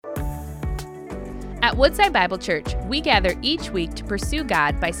At Woodside Bible Church, we gather each week to pursue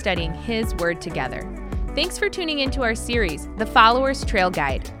God by studying His Word together. Thanks for tuning into our series, The Follower's Trail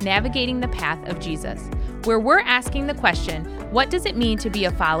Guide, Navigating the Path of Jesus, where we're asking the question, what does it mean to be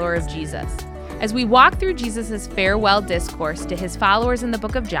a follower of Jesus? As we walk through Jesus' farewell discourse to his followers in the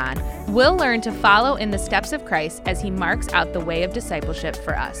book of John, we'll learn to follow in the steps of Christ as he marks out the way of discipleship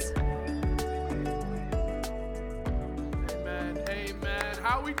for us. Amen, amen.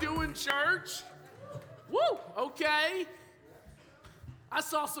 How we doing, church? Woo, okay. I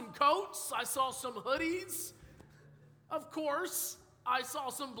saw some coats. I saw some hoodies. Of course, I saw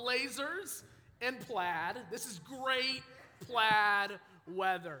some blazers and plaid. This is great plaid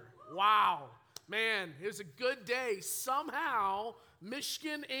weather. Wow. Man, it was a good day. Somehow,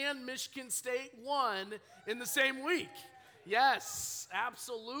 Michigan and Michigan State won in the same week. Yes,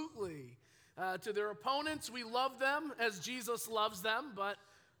 absolutely. To their opponents, we love them as Jesus loves them, but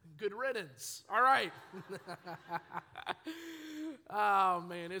good riddance. All right. Oh,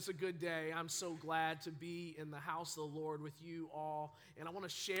 man, it's a good day. I'm so glad to be in the house of the Lord with you all. And I want to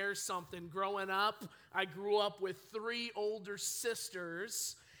share something. Growing up, I grew up with 3 older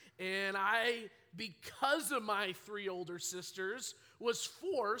sisters. And because of my 3 older sisters, was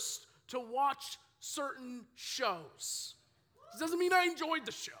forced to watch certain shows. This doesn't mean I enjoyed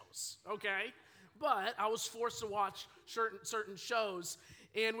the shows, okay? But I was forced to watch certain shows.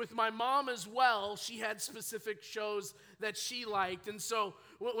 And with my mom as well, she had specific shows that she liked. And so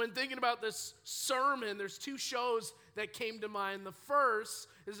when thinking about this sermon, there's 2 shows that came to mind. The first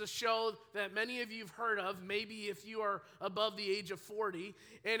is a show that many of you have heard of, maybe if you are above the age of 40,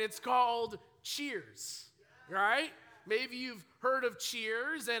 and it's called Cheers, right? Maybe you've heard of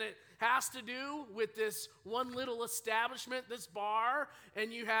Cheers, and it has to do with this one little establishment, this bar,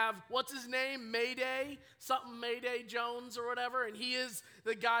 and you have, what's his name, Mayday Jones or whatever, and he is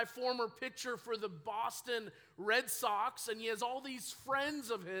the guy, former pitcher for the Boston Red Sox, and he has all these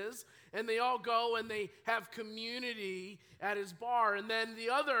friends of his, and they all go and they have community at his bar. And then the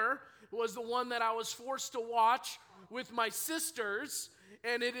other was the one that I was forced to watch with my sisters,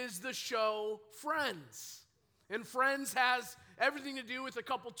 and it is the show Friends. And Friends has everything to do with a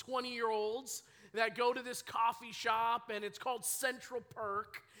couple 20-year-olds that go to this coffee shop, and it's called Central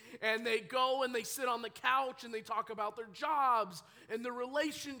Perk. And they go and they sit on the couch and they talk about their jobs and their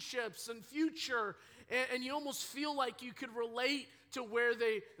relationships and future. And you almost feel like you could relate to where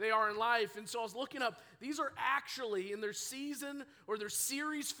they are in life. And so I was looking up, these are actually in their season or their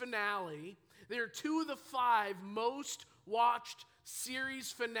series finale, they are 2 of the 5 most watched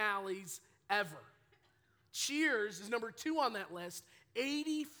series finales ever. Cheers is number 2 on that list.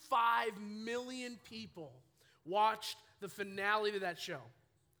 85 million people watched the finale to that show.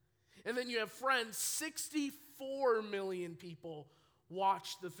 And then you have Friends, 64 million people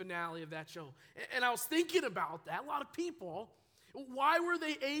watched the finale of that show. And I was thinking about that. A lot of people, why were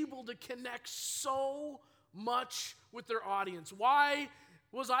they able to connect so much with their audience? Why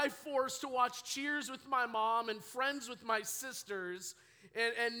was I forced to watch Cheers with my mom and Friends with my sisters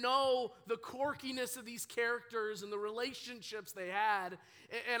and know the quirkiness of these characters and the relationships they had?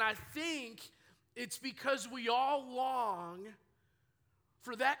 And I think it's because we all long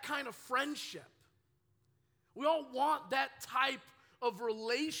for that kind of friendship. We all want that type of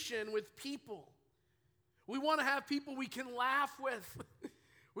relation with people. We want to have people we can laugh with.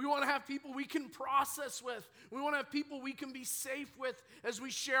 We want to have people we can process with. We want to have people we can be safe with as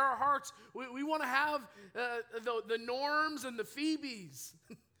we share our hearts. We want to have the Norms and the Phoebes.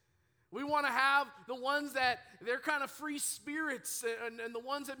 We want to have the ones that they're kind of free spirits and the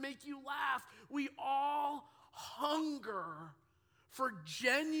ones that make you laugh. We all hunger for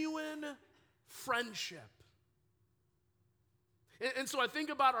genuine friendship. And so I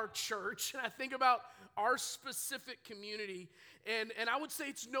think about our church, and I think about our specific community, and I would say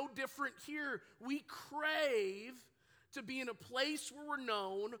it's no different here. We crave to be in a place where we're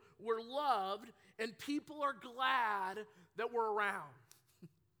known, we're loved, and people are glad that we're around.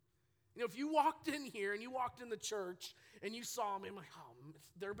 You know, if you walked in here and you walked in the church and you saw me, I'm like, oh,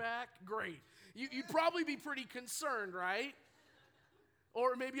 they're back? Great. You'd probably be pretty concerned, right?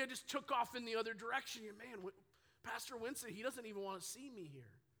 Or maybe I just took off in the other direction. Man, Pastor Winston, he doesn't even want to see me here,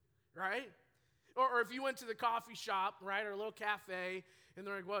 right? Or if you went to the coffee shop, right, or a little cafe, and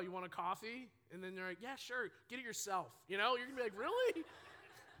they're like, well, you want a coffee? And then they're like, yeah, sure, get it yourself. You know, you're going to be like, really?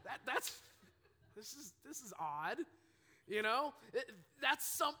 This is odd. You know, that's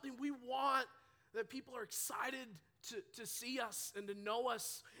something we want, that people are excited to see us and to know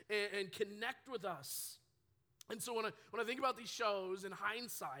us and connect with us. And so when I think about these shows in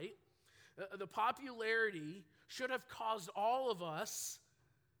hindsight, the popularity should have caused all of us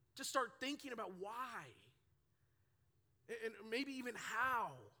to start thinking about why and maybe even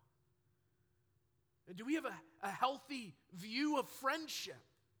how. And do we have a healthy view of friendship?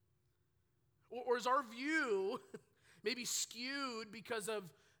 Or is our view maybe skewed because of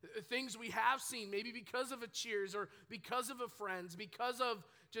things we have seen, maybe because of a Cheers or because of a Friends, because of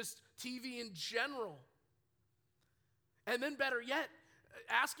just TV in general? And then better yet,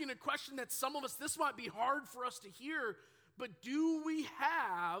 asking a question that some of us, this might be hard for us to hear, but do we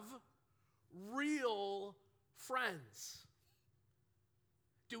have real friends?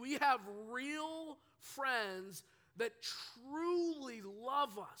 Do we have real friends that truly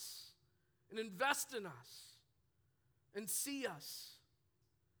love us and invest in us and see us?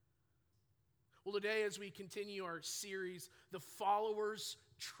 Well, today as we continue our series, The Follower's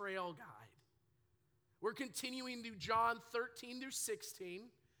Trail Guide, we're continuing through John 13 through 16,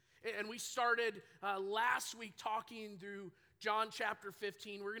 and we started last week talking through John chapter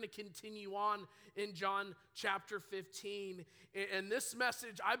 15. We're going to continue on in John chapter 15, and this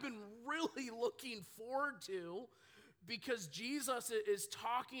message I've been really looking forward to because Jesus is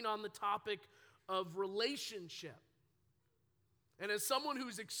talking on the topic of relationship. And as someone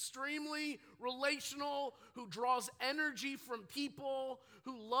who's extremely relational, who draws energy from people,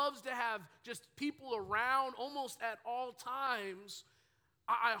 who loves to have just people around almost at all times,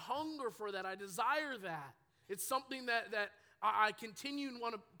 I hunger for that. I desire that. It's something that I continue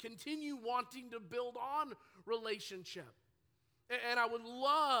wanting to build on relationship. And I would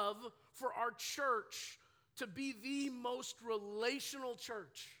love for our church to be the most relational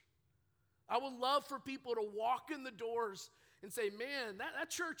church. I would love for people to walk in the doors and say, man, that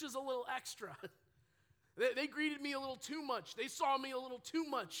church is a little extra. They greeted me a little too much. They saw me a little too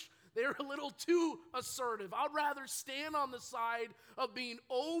much. They're a little too assertive. I'd rather stand on the side of being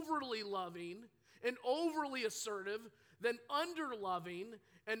overly loving and overly assertive than under-loving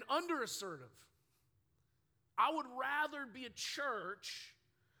and under-assertive. I would rather be a church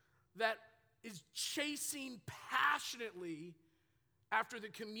that is chasing passionately after the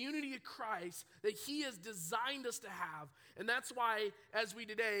community of Christ that He has designed us to have. And that's why, as we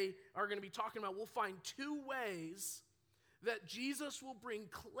today are going to be talking about, we'll find two ways that Jesus will bring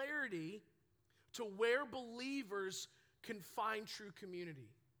clarity to where believers can find true community.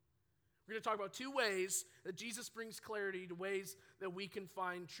 We're going to talk about two ways that Jesus brings clarity to ways that we can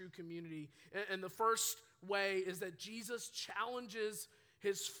find true community. And the first way is that Jesus challenges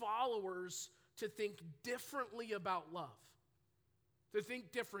His followers to think differently about love. To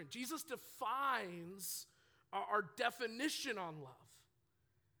think different. Jesus defines our definition on love.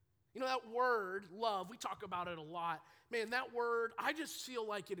 You know, that word, love, we talk about it a lot. Man, that word, I just feel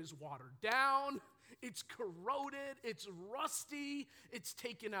like it is watered down. It's corroded. It's rusty. It's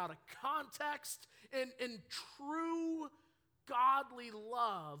taken out of context. And true godly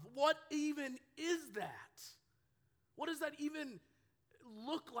love, what even is that? What does that even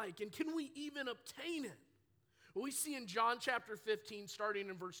look like? And can we even obtain it? Well, we see in John chapter 15, starting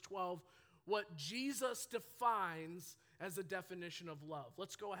in verse 12, what Jesus defines as a definition of love.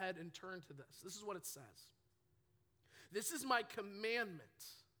 Let's go ahead and turn to this. This is what it says. This is my commandment,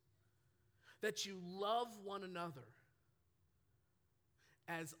 that you love one another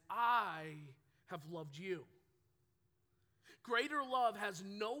as I have loved you. Greater love has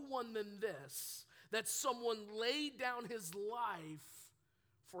no one than this, that someone laid down his life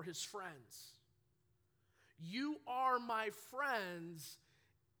for his friends. You are my friends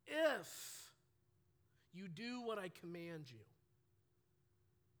if you do what I command you.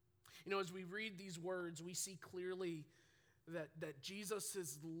 You know, as we read these words, we see clearly that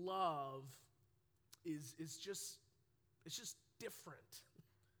Jesus' love is just different.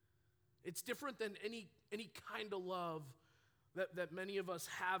 It's different than any kind of love that many of us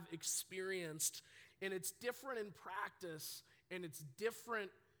have experienced. And it's different in practice, and it's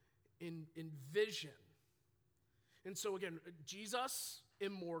different in vision. And so again, Jesus,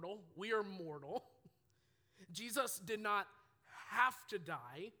 immortal, we are mortal. Jesus did not have to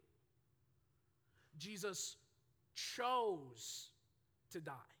die. Jesus chose to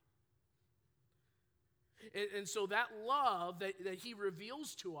die. And so that love that He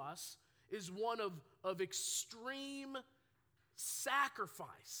reveals to us is one of extreme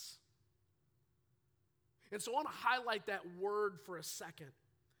sacrifice. And so I want to highlight that word for a second,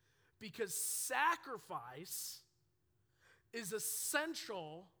 because sacrifice is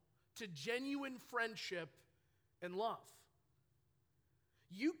essential to genuine friendship and love.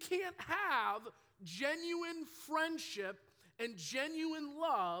 You can't have genuine friendship and genuine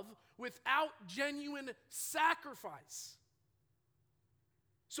love without genuine sacrifice.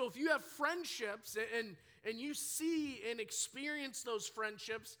 So if you have friendships and you see and experience those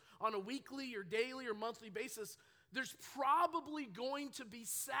friendships on a weekly or daily or monthly basis, there's probably going to be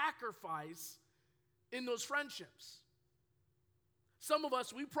sacrifice in those friendships. Some of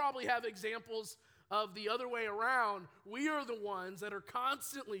us, we probably have examples of the other way around. We are the ones that are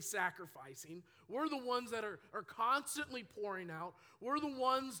constantly sacrificing. We're the ones that are constantly pouring out. We're the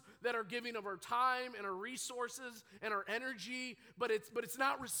ones that are giving of our time and our resources and our energy, but it's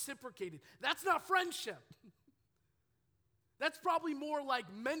not reciprocated. That's not friendship. That's probably more like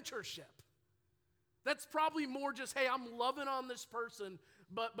mentorship. That's probably more just, hey, I'm loving on this person,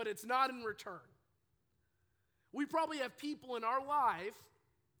 but it's not in return. We probably have people in our life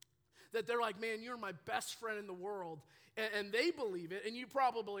that they're like, man, you're my best friend in the world. And they believe it, and you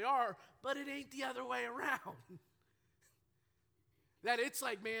probably are, but it ain't the other way around. That it's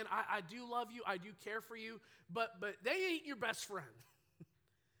like, man, I do love you, I do care for you, but they ain't your best friend.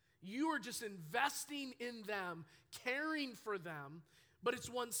 You are just investing in them, caring for them, but it's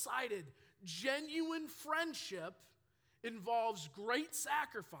one-sided. Genuine friendship involves great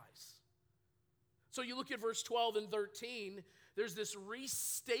sacrifice. So you look at verse 12 and 13, there's this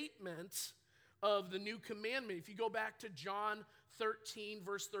restatement of the new commandment. If you go back to John 13,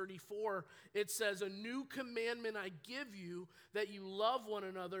 verse 34, it says, "A new commandment I give you, that you love one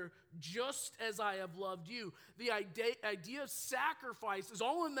another just as I have loved you." The idea of sacrifice is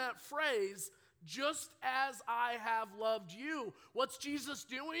all in that phrase, just as I have loved you. What's Jesus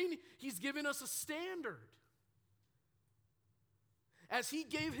doing? He's giving us a standard. As he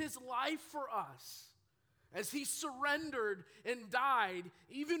gave his life for us, as he surrendered and died,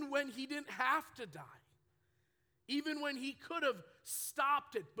 even when he didn't have to die, even when he could have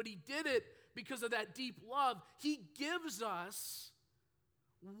stopped it, but he did it because of that deep love, he gives us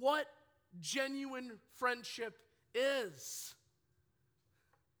what genuine friendship is.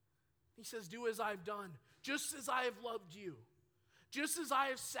 He says, do as I've done, just as I have loved you, just as I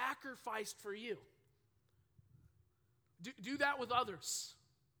have sacrificed for you. Do that with others.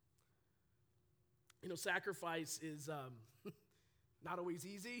 You know, sacrifice is not always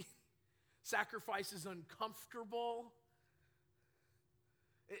easy. Sacrifice is uncomfortable.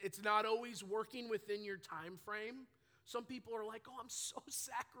 It's not always working within your time frame. Some people are like, oh, I'm so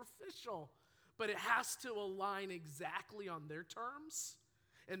sacrificial. But it has to align exactly on their terms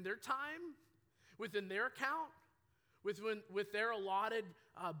and their time, within their account, with their allotted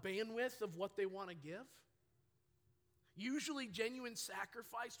bandwidth of what they want to give. Usually, genuine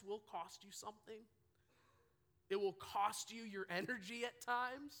sacrifice will cost you something. It will cost you your energy at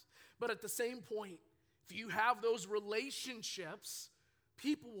times. But at the same point, if you have those relationships,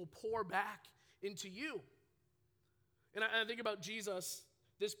 people will pour back into you. And I think about Jesus,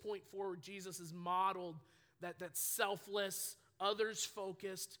 this point forward, Jesus has modeled that selfless,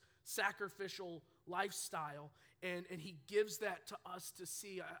 others-focused, sacrificial lifestyle. And he gives that to us to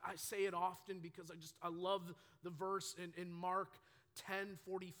see. I say it often because I love the verse in Mark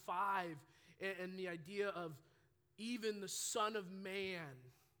 10:45 and the idea of even the Son of Man.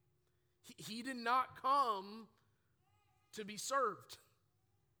 He did not come to be served.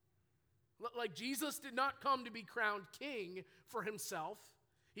 Like Jesus did not come to be crowned king for himself.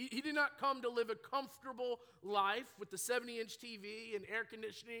 He did not come to live a comfortable life with the 70-inch TV and air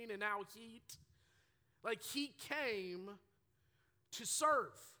conditioning and now heat. Like he came to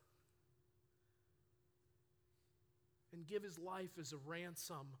serve and give his life as a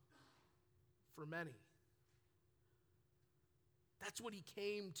ransom for many. That's what he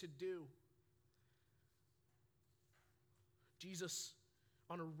came to do. Jesus,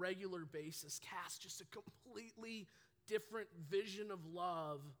 on a regular basis, cast just a completely different vision of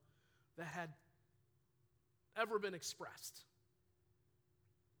love that had ever been expressed.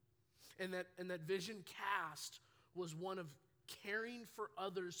 And that vision cast was one of caring for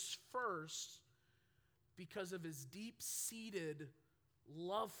others first because of his deep-seated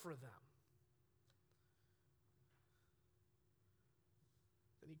love for them.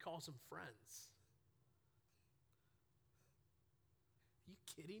 And he calls them friends. Are you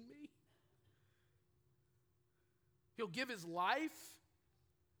kidding me? He'll give his life.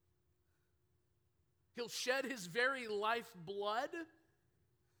 He'll shed his very lifeblood.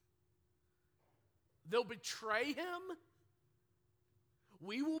 They'll betray him.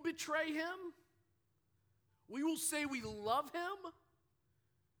 We will betray him. We will say we love him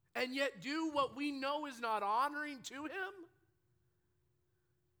and yet do what we know is not honoring to him.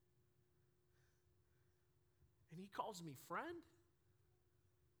 And he calls me friend.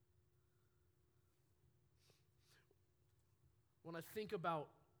 When I think about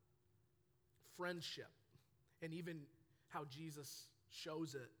friendship and even how Jesus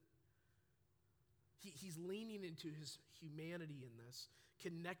shows it, He's leaning into his humanity in this,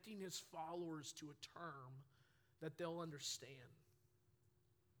 connecting his followers to a term that they'll understand.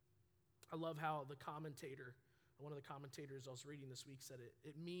 I love how one of the commentators I was reading this week said it.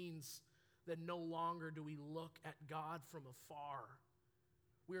 It means that no longer do we look at God from afar.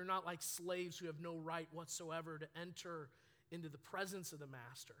 We are not like slaves who have no right whatsoever to enter into the presence of the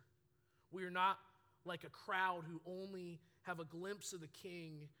master. We are not like a crowd who only have a glimpse of the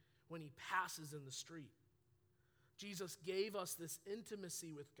king when he passes in the street. Jesus gave us this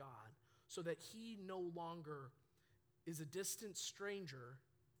intimacy with God so that he no longer is a distant stranger,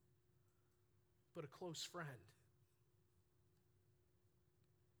 but a close friend.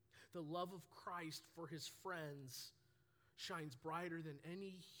 The love of Christ for his friends shines brighter than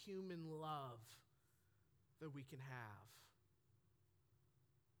any human love that we can have.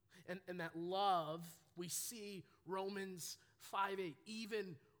 And that love, we see Romans 5:8,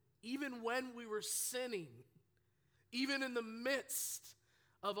 even when we were sinning, even in the midst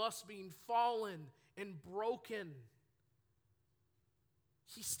of us being fallen and broken,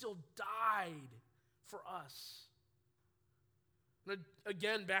 he still died for us. And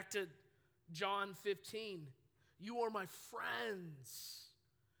again, back to John 15. You are my friends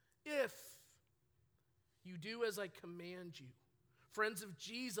if you do as I command you. Friends of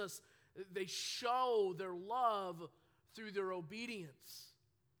Jesus, they show their love through their obedience.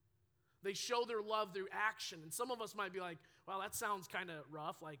 They show their love through action. And some of us might be like, well, that sounds kind of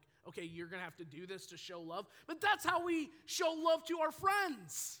rough. Like, okay, you're going to have to do this to show love. But that's how we show love to our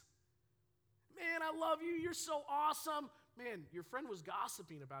friends. Man, I love you. You're so awesome. Man, your friend was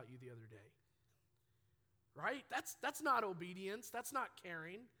gossiping about you the other day. Right? That's not obedience. That's not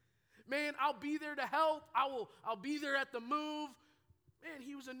caring. Man, I'll be there to help. I'll be there at the move. Man,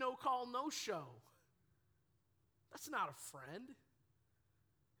 he was a no-call, no-show. That's not a friend.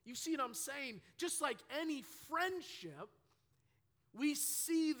 You see what I'm saying? Just like any friendship, we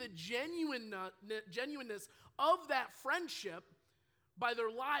see the genuineness of that friendship by their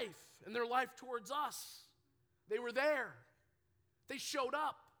life and their life towards us. They were there. They showed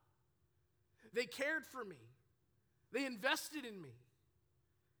up. They cared for me. They invested in me.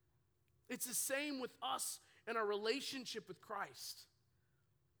 It's the same with us and our relationship with Christ.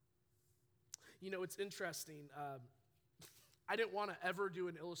 You know, it's interesting. I didn't want to ever do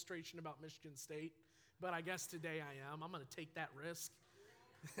an illustration about Michigan State, but I guess today I am. I'm going to take that risk.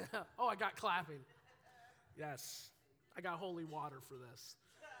 Oh, I got clapping. Yes, I got holy water for this.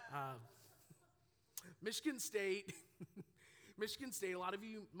 Michigan State, a lot of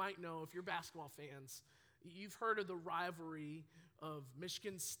you might know, if you're basketball fans, you've heard of the rivalry of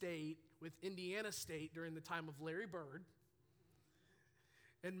Michigan State with Indiana State during the time of Larry Bird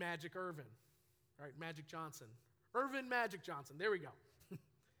and Magic Earvin. All right, Magic Johnson. Earvin Magic Johnson, there we go.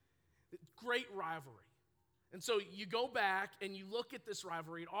 Great rivalry. And so you go back and you look at this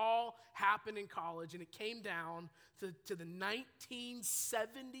rivalry. It all happened in college, and it came down to the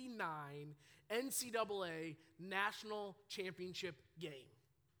 1979 NCAA National Championship game.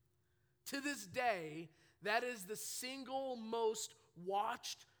 To this day, that is the single most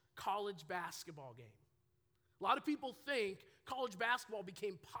watched college basketball game. A lot of people think college basketball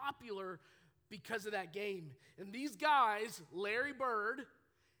became popular because of that game. And these guys, Larry Bird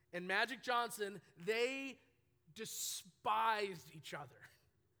and Magic Johnson, they despised each other,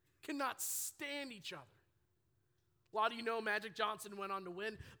 cannot stand each other. A lot of you know Magic Johnson went on to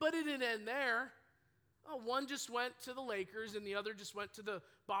win, but it didn't end there. One just went to the Lakers and the other just went to the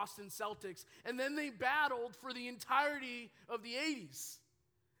Boston Celtics. And then they battled for the entirety of the 80s.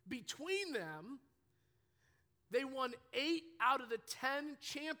 Between them, they won 8 out of the 10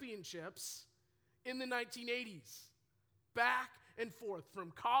 championships in the 1980s. Back and forth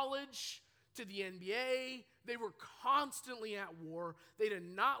from college to the NBA. They were constantly at war. They did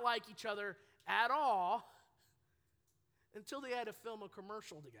not like each other at all until they had to film a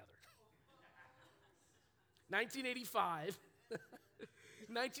commercial together. 1985,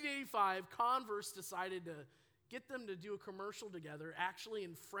 Converse decided to get them to do a commercial together, actually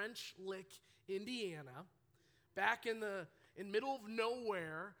in French Lick, Indiana, back in middle of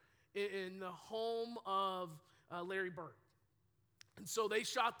nowhere, in the home of Larry Bird. And so they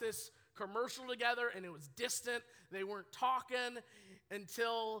shot this commercial together, and it was distant. They weren't talking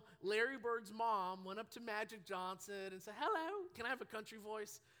until Larry Bird's mom went up to Magic Johnson and said, "Hello, can I have a country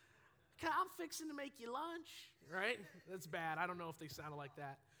voice? I'm fixing to make you lunch," right? That's bad. I don't know if they sounded like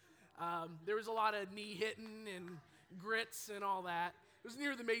that. There was a lot of knee hitting and grits and all that. It was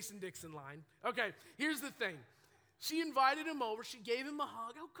near the Mason-Dixon line. Okay, here's the thing. She invited him over. She gave him a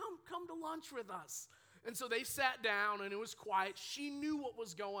hug. "Oh, come to lunch with us." And so they sat down, and it was quiet. She knew what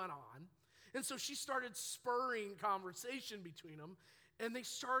was going on. And so she started spurring conversation between them, and they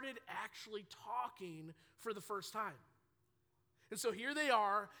started actually talking for the first time. And so here they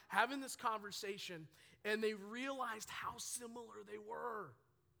are having this conversation, and they realized how similar they were.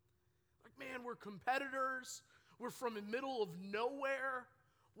 Like, man, we're competitors. We're from the middle of nowhere.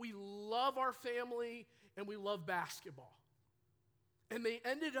 We love our family, and we love basketball. And they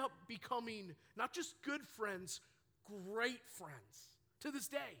ended up becoming not just good friends, great friends to this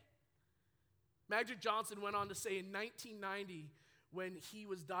day. Magic Johnson went on to say in 1990, when he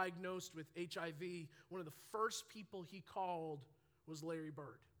was diagnosed with HIV, one of the first people he called was Larry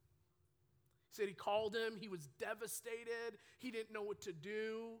Bird. He said he called him, he was devastated, he didn't know what to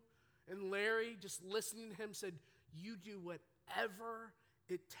do. And Larry, just listening to him, said, "You do whatever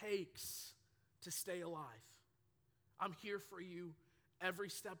it takes to stay alive. I'm here for you every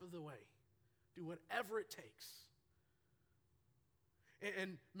step of the way. Do whatever it takes."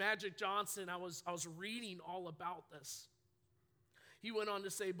 And Magic Johnson, I was reading all about this. He went on to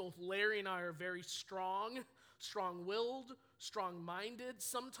say, both Larry and I are very strong-willed, strong-minded.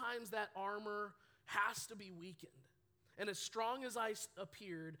 Sometimes that armor has to be weakened. And as strong as I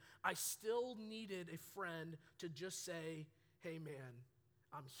appeared, I still needed a friend to just say, "Hey man,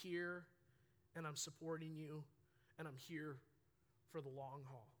 I'm here and I'm supporting you and I'm here for the long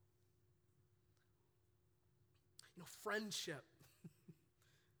haul." You know, friendship.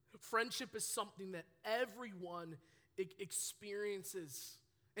 Friendship is something that everyone experiences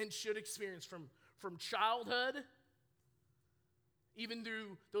and should experience from childhood, even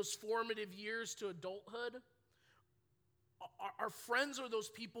through those formative years to adulthood. Our friends are those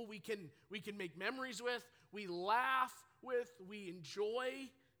people we can make memories with, we laugh with, we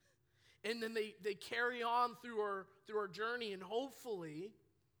enjoy, and then they carry on through our journey, and hopefully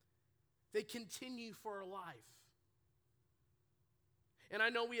they continue for our life. And I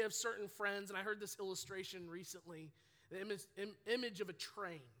know we have certain friends, and I heard this illustration recently, the image of a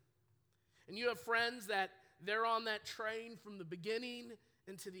train. And you have friends that they're on that train from the beginning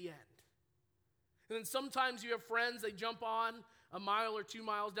and to the end. And then sometimes you have friends, they jump on a mile or 2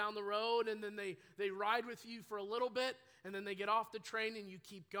 miles down the road, and then they ride with you for a little bit, and then they get off the train and you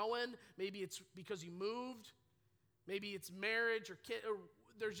keep going. Maybe it's because you moved. Maybe it's marriage or kid, or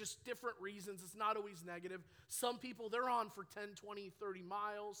there's just different reasons. It's not always negative. Some people, they're on for 10, 20, 30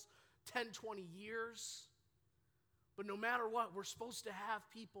 miles, 10, 20 years. But no matter what, we're supposed to have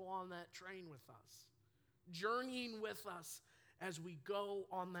people on that train with us, journeying with us as we go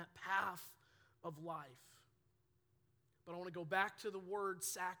on that path of life. But I want to go back to the word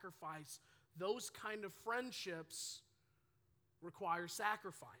sacrifice. Those kind of friendships require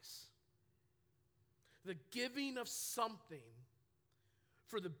sacrifice. The giving of something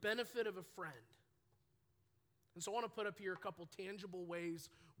for the benefit of a friend. And so I want to put up here a couple tangible ways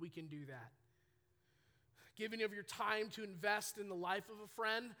we can do that. Giving of your time to invest in the life of a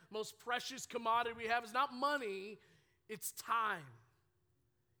friend. Most precious commodity we have is not money, it's time.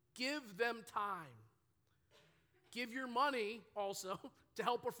 Give them time. Give your money also to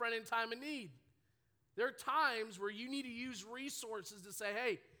help a friend in time of need. There are times where you need to use resources to say,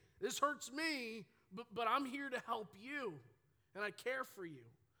 "Hey, this hurts me, but I'm here to help you, and I care for you."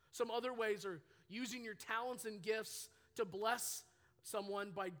 Some other ways are using your talents and gifts to bless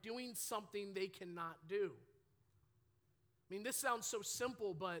someone by doing something they cannot do. I mean, this sounds so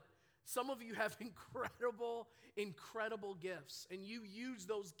simple, but some of you have incredible gifts, and you use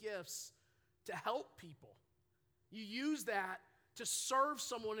those gifts to help people. You use that to serve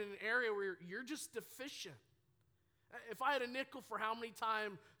someone in an area where you're just deficient. If I had a nickel for how many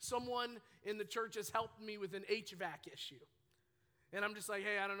times someone in the church has helped me with an HVAC issue, and I'm just like,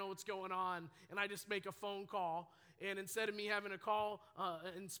 "Hey, I don't know what's going on," and I just make a phone call, and instead of me having to call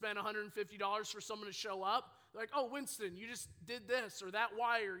and spend $150 for someone to show up, they're like, "Oh, Winston, you just did this or that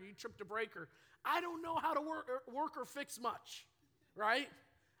wire, you tripped a breaker." I don't know how to work or fix much, right?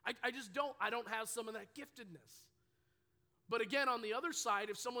 I just don't. I don't have some of that giftedness. But again, on the other side,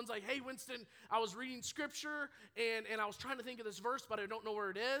 if someone's like, "Hey, Winston, I was reading scripture and I was trying to think of this verse, but I don't know where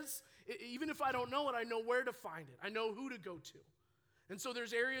it is," even if I don't know it, I know where to find it. I know who to go to. And so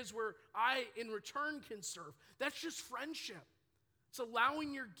there's areas where I, in return, can serve. That's just friendship. It's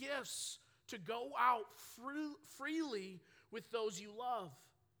allowing your gifts to go out freely with those you love.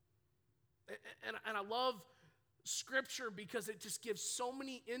 And I love Scripture because it just gives so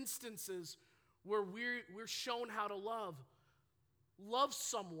many instances where we're shown how to love. Love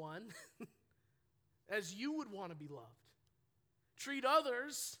someone as you would want to be loved. Treat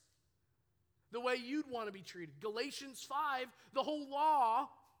others the way you'd want to be treated. Galatians 5, the whole law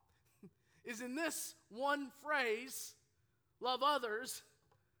is in this one phrase: love others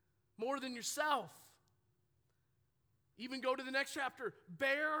more than yourself. Even go to the next chapter.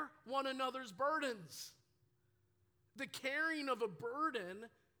 Bear one another's burdens. The carrying of a burden,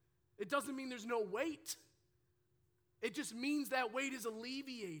 it doesn't mean there's no weight. It just means that weight is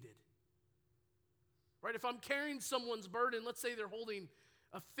alleviated. Right? If I'm carrying someone's burden, let's say they're holding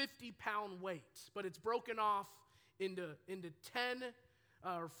a 50-pound weight, but it's broken off into 10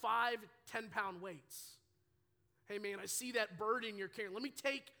 or 5 10-pound weights. Hey man, I see that burden you're carrying. Let me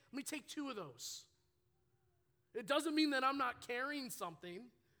take 2 of those. It doesn't mean that I'm not carrying something.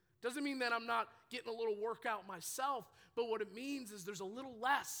 Doesn't mean that I'm not getting a little workout myself, but what it means is there's a little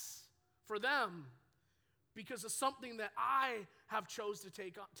less for them because of something that I have chose to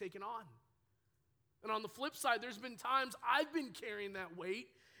taken on. And on the flip side, there's been times I've been carrying that weight,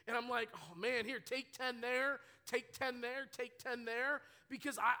 and I'm like, oh man, here, take 10 there, take 10 there, take 10 there,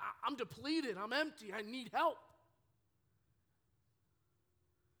 because I'm depleted, I'm empty, I need help.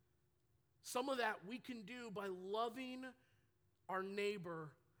 Some of that we can do by loving our neighbor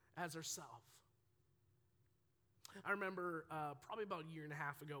as ourselves. I remember probably about a year and a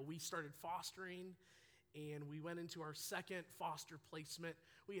half ago, we started fostering, and we went into our second foster placement.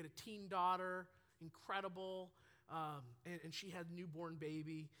 We had a teen daughter, incredible, and she had a newborn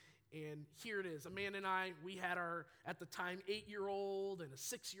baby. And here it is, Amanda and I, we had our, at the time, 8-year-old and a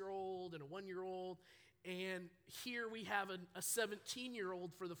 6-year-old and a 1-year-old. And here we have a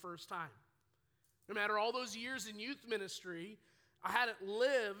 17-year-old for the first time. No matter all those years in youth ministry, I hadn't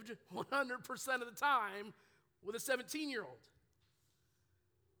lived 100% of the time with a 17-year-old,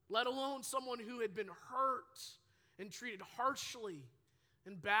 let alone someone who had been hurt and treated harshly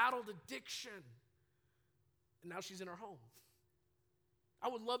and battled addiction. And now she's in our home. I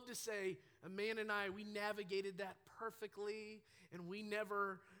would love to say, Amanda and I, we navigated that perfectly, and we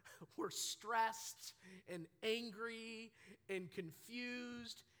never were stressed and angry and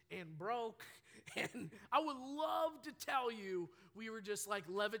confused and broke. And I would love to tell you we were just like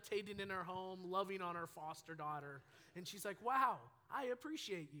levitating in our home, loving on our foster daughter. And she's like, wow, I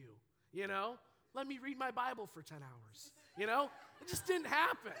appreciate you. You know, let me read my Bible for 10 hours. You know, it just didn't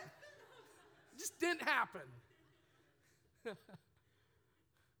happen. It just didn't happen. There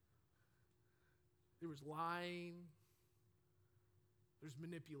was lying. There's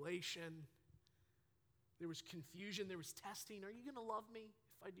manipulation. There was confusion. There was testing. Are you going to love me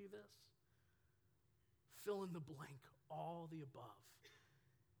if I do this? Fill in the blank, all the above.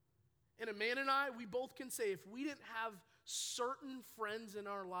 And Amanda and I, we both can say if we didn't have certain friends in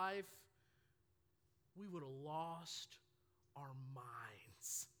our life, we would have lost our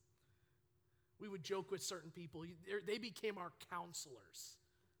minds. We would joke with certain people. They became our counselors.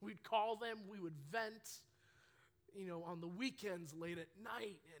 We'd call them, we would vent, on the weekends late at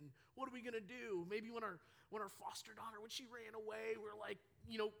night. And what are we going to do? Maybe when our foster daughter, when she ran away, we're like,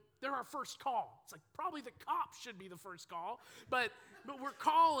 they're our first call. It's like probably the cops should be the first call, but we're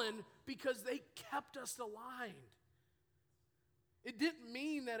calling because they kept us aligned. It didn't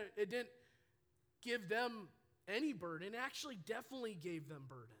mean that it didn't give them any burden. It actually definitely gave them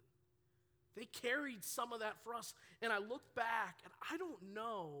burden. They carried some of that for us. And I look back, and I don't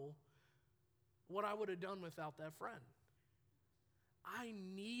know what I would have done without that friend. I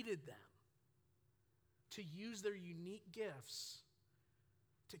needed them to use their unique gifts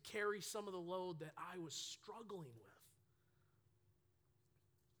to carry some of the load that I was struggling with.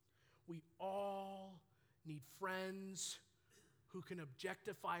 We all need friends who can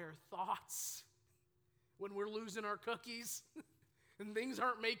objectify our thoughts when we're losing our cookies and things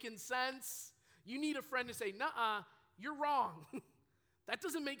aren't making sense. You need a friend to say, nuh-uh, you're wrong. That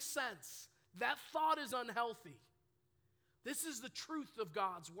doesn't make sense. That thought is unhealthy. This is the truth of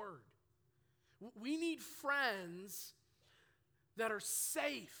God's word. We need friends that are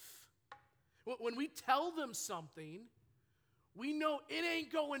safe. When we tell them something, we know it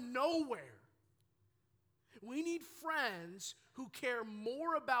ain't going nowhere. We need friends who care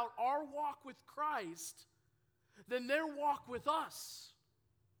more about our walk with Christ than their walk with us.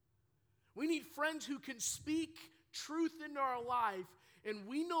 We need friends who can speak truth into our life, and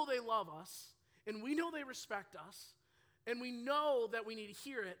we know they love us, and we know they respect us, and we know that we need to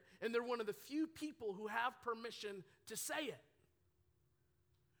hear it, and they're one of the few people who have permission to say it.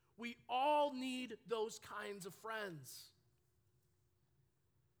 We all need those kinds of friends.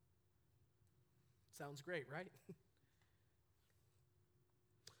 Sounds great, right?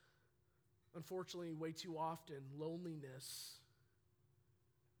 Unfortunately, way too often, loneliness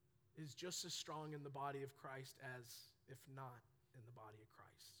is just as strong in the body of Christ as, if not, in the body of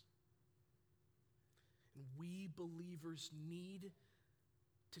Christ. And we believers need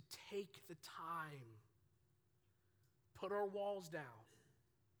to take the time, put our walls down,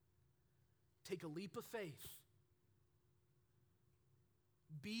 take a leap of faith.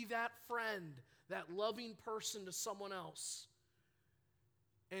 Be that friend, that loving person to someone else,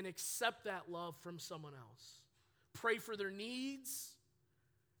 and accept that love from someone else. Pray for their needs.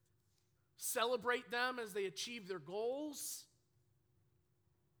 Celebrate them as they achieve their goals.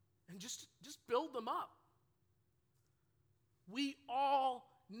 And just build them up. We all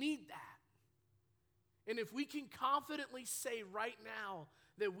need that. And if we can confidently say right now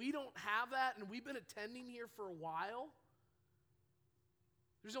that we don't have that and we've been attending here for a while,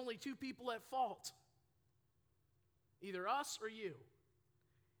 there's only two people at fault. Either us or you.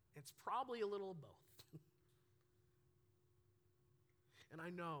 It's probably a little of both. And I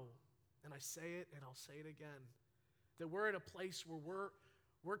know, and I say it and I'll say it again, that we're at a place where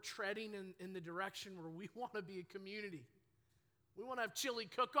we're treading in the direction where we want to be a community. We want to have chili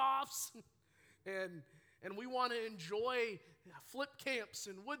cook-offs, and we want to enjoy flip camps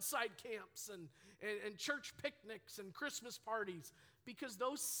and woodside camps and church picnics and Christmas parties, because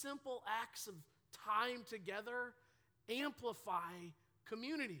those simple acts of time together amplify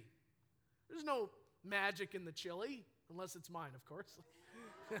community. There's no magic in the chili, unless it's mine, of course.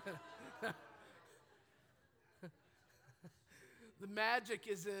 The magic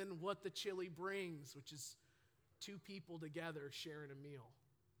is in what the chili brings, which is two people together sharing a meal,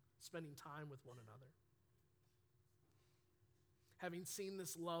 spending time with one another. Having seen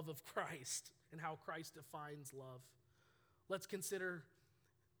this love of Christ and how Christ defines love, let's consider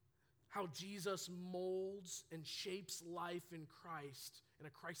how Jesus molds and shapes life in Christ in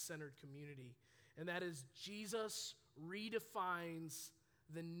a Christ-centered community. And that is, Jesus redefines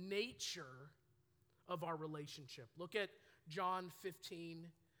the nature of our relationship. Look at John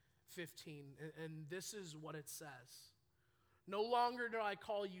 15:15, and this is what it says. No longer do I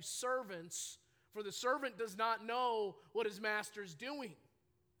call you servants, for the servant does not know what his master is doing.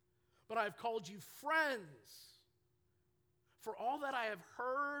 But I have called you friends. For all that I have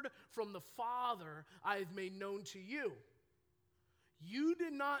heard from the Father, I have made known to you. You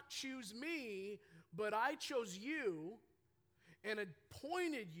did not choose me, but I chose you and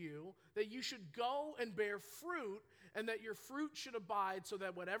appointed you that you should go and bear fruit, and that your fruit should abide, so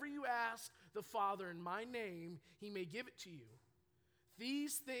that whatever you ask the Father in my name, he may give it to you.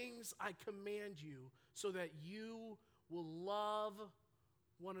 These things I command you, so that you will love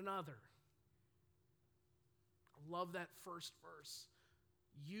one another. I love that first verse.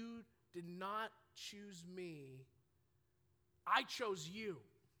 You did not choose me. I chose you.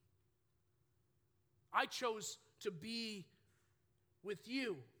 I chose to be with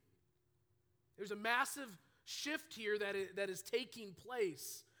you. There's a massive shift here that is taking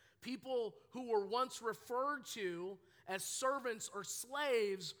place. People who were once referred to as servants or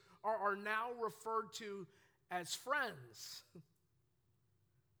slaves are now referred to as friends.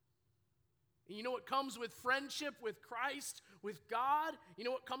 And you know what comes with friendship with Christ, with God? You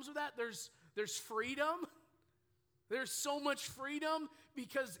know what comes with that? There's freedom. There's so much freedom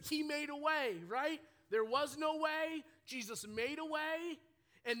because he made a way, right? There was no way. Jesus made a way.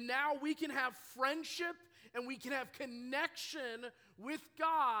 And now we can have friendship and we can have connection with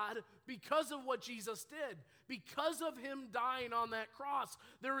God because of what Jesus did. Because of him dying on that cross,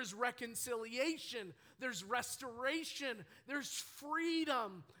 there is reconciliation, there's restoration, there's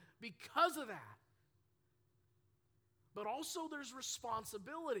freedom because of that. But also there's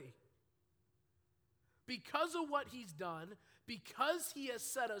responsibility. Because of what he's done, because he has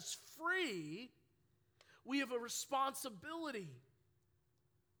set us free, we have a responsibility.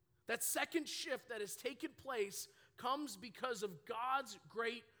 That second shift that has taken place comes because of God's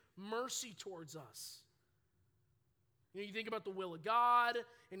great mercy towards us. You know, you think about the will of God,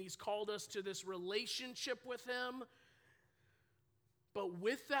 and he's called us to this relationship with him. But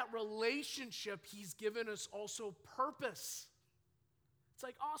with that relationship, he's given us also purpose. It's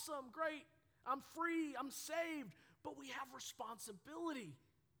like, awesome, great, I'm free, I'm saved, but we have responsibility.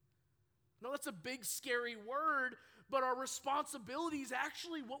 No, that's a big, scary word, but our responsibility is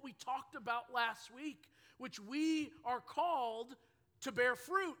actually what we talked about last week, which we are called to bear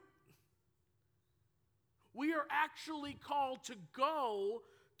fruit. We are actually called to go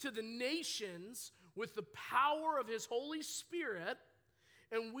to the nations with the power of his Holy Spirit,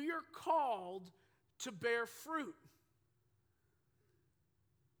 and we are called to bear fruit.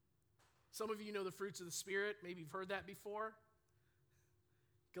 Some of you know the fruits of the Spirit. Maybe you've heard that before.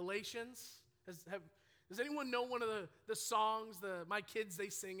 Galatians. Does anyone know one of the songs? My kids, they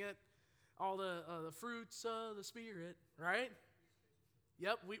sing it. All the fruits of the Spirit, right?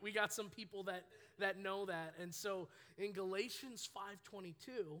 Yep, we got some people that know that. And so in Galatians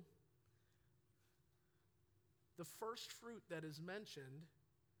 5:22, the first fruit that is mentioned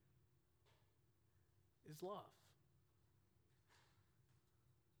is love.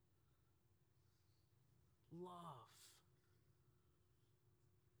 Love.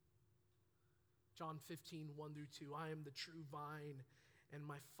 John 15, 1 through 2. I am the true vine, and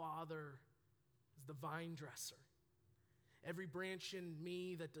my Father is the vine dresser. Every branch in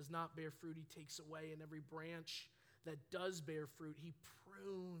me that does not bear fruit, he takes away, and every branch that does bear fruit, he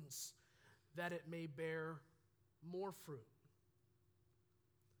prunes that it may bear more fruit.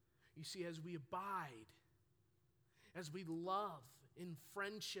 You see, as we abide, as we love in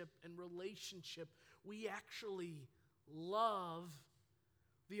friendship and relationship, we actually love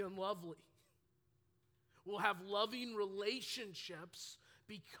the unlovely. We'll have loving relationships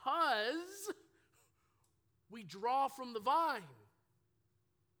because we draw from the vine,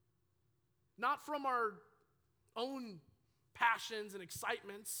 not from our own passions and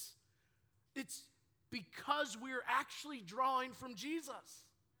excitements. It's because we're actually drawing from Jesus.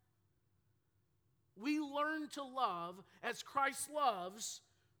 We learn to love as Christ loves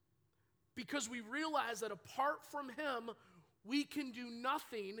because we realize that apart from him, we can do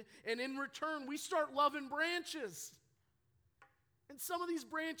nothing, and in return, we start loving branches. And some of these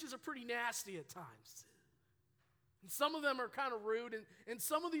branches are pretty nasty at times. And some of them are kind of rude, and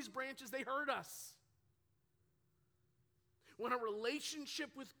some of these branches, they hurt us. When a relationship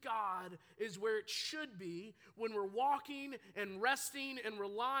with God is where it should be, when we're walking and resting and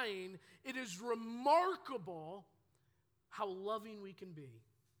relying, it is remarkable how loving we can be.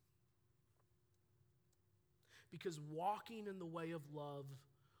 Because walking in the way of love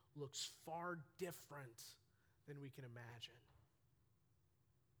looks far different than we can imagine.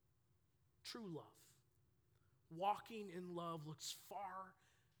 True love. Walking in love looks far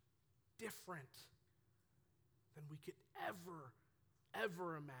different than we could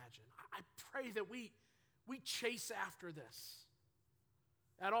ever imagine. I pray that we chase after this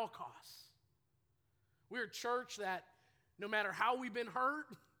at all costs. We're a church that no matter how we've been hurt,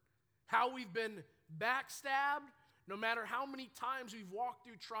 how we've been backstabbed, no matter how many times we've walked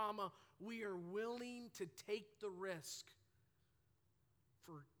through trauma, we are willing to take the risk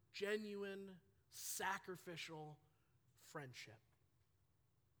for genuine, sacrificial friendship.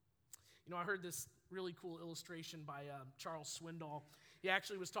 You know, I heard this really cool illustration by Charles Swindoll. He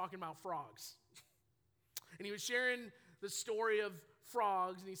actually was talking about frogs. And he was sharing the story of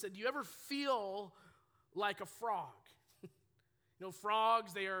frogs, and he said, do you ever feel like a frog? You know,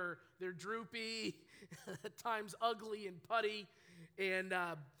 frogs, they're droopy, at times ugly and putty. And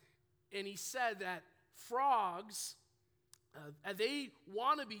he said that frogs, they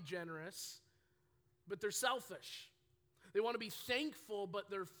want to be generous, but they're selfish. They want to be thankful, but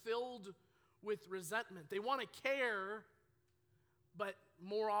they're filled with resentment. They want to care, but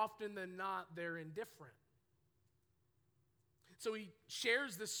more often than not, they're indifferent. So he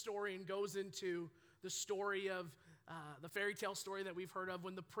shares this story and goes into the story of the fairy tale story that we've heard of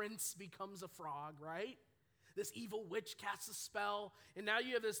when the prince becomes a frog, right? This evil witch casts a spell, and now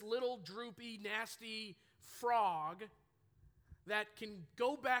you have this little droopy, nasty frog that can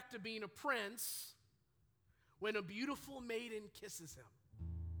go back to being a prince when a beautiful maiden kisses him.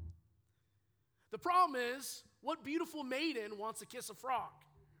 The problem is, what beautiful maiden wants to kiss a frog,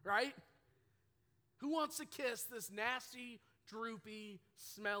 right? Who wants to kiss this nasty, droopy,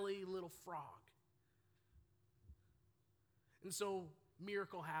 smelly little frog? And so,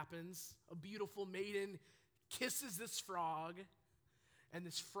 miracle happens. A beautiful maiden kisses this frog, and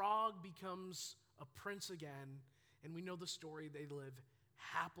this frog becomes a prince again, and we know the story. They live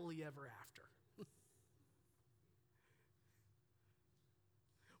happily ever after.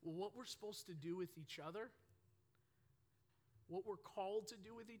 Well, what we're supposed to do with each other, what we're called to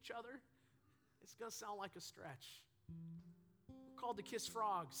do with each other, it's going to sound like a stretch. We're called to kiss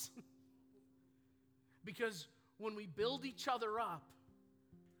frogs. Because when we build each other up,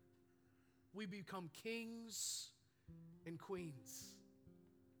 we become kings and queens.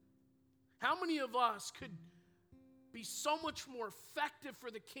 How many of us could be so much more effective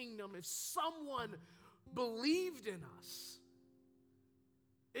for the kingdom if someone believed in us?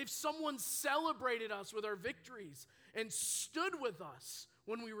 If someone celebrated us with our victories and stood with us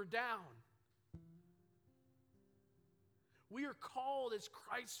when we were down. We are called as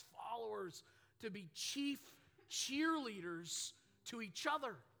Christ's followers to be chief cheerleaders to each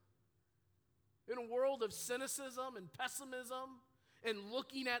other. In a world of cynicism and pessimism and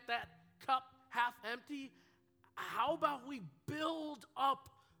looking at that cup half empty, how about we build up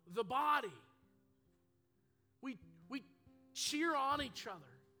the body? We cheer on each other.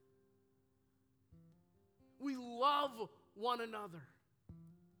 We love one another.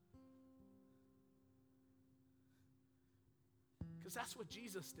 Because that's what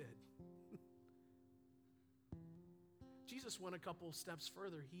Jesus did. Jesus went a couple steps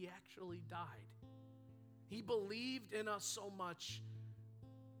further. He actually died. He believed in us so much,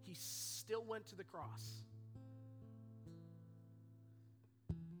 he still went to the cross.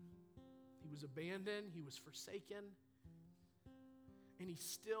 He was abandoned, he was forsaken, and he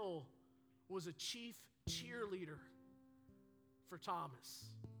still was a chief cheerleader for Thomas.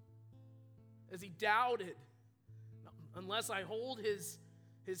 As he doubted, unless I hold his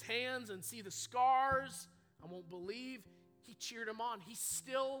hands and see the scars, I won't believe. He cheered him on. He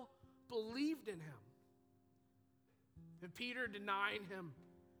still believed in him. And Peter denied him,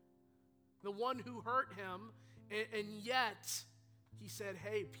 the one who hurt him, and yet he said,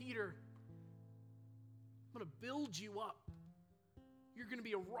 hey, Peter, I'm going to build you up. You're going to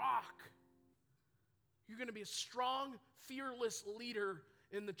be a rock. You're going to be a strong, fearless leader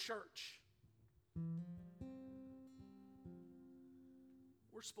in the church.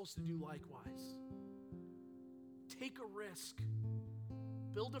 We're supposed to do likewise. Take a risk.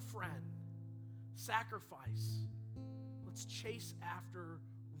 Build a friend. Sacrifice. Let's chase after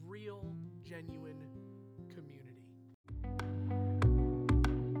real, genuine community.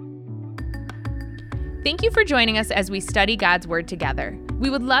 Thank you for joining us as we study God's Word together. We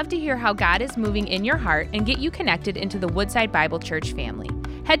would love to hear how God is moving in your heart and get you connected into the Woodside Bible Church family.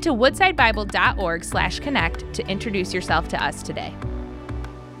 Head to woodsidebible.org/connect to introduce yourself to us today.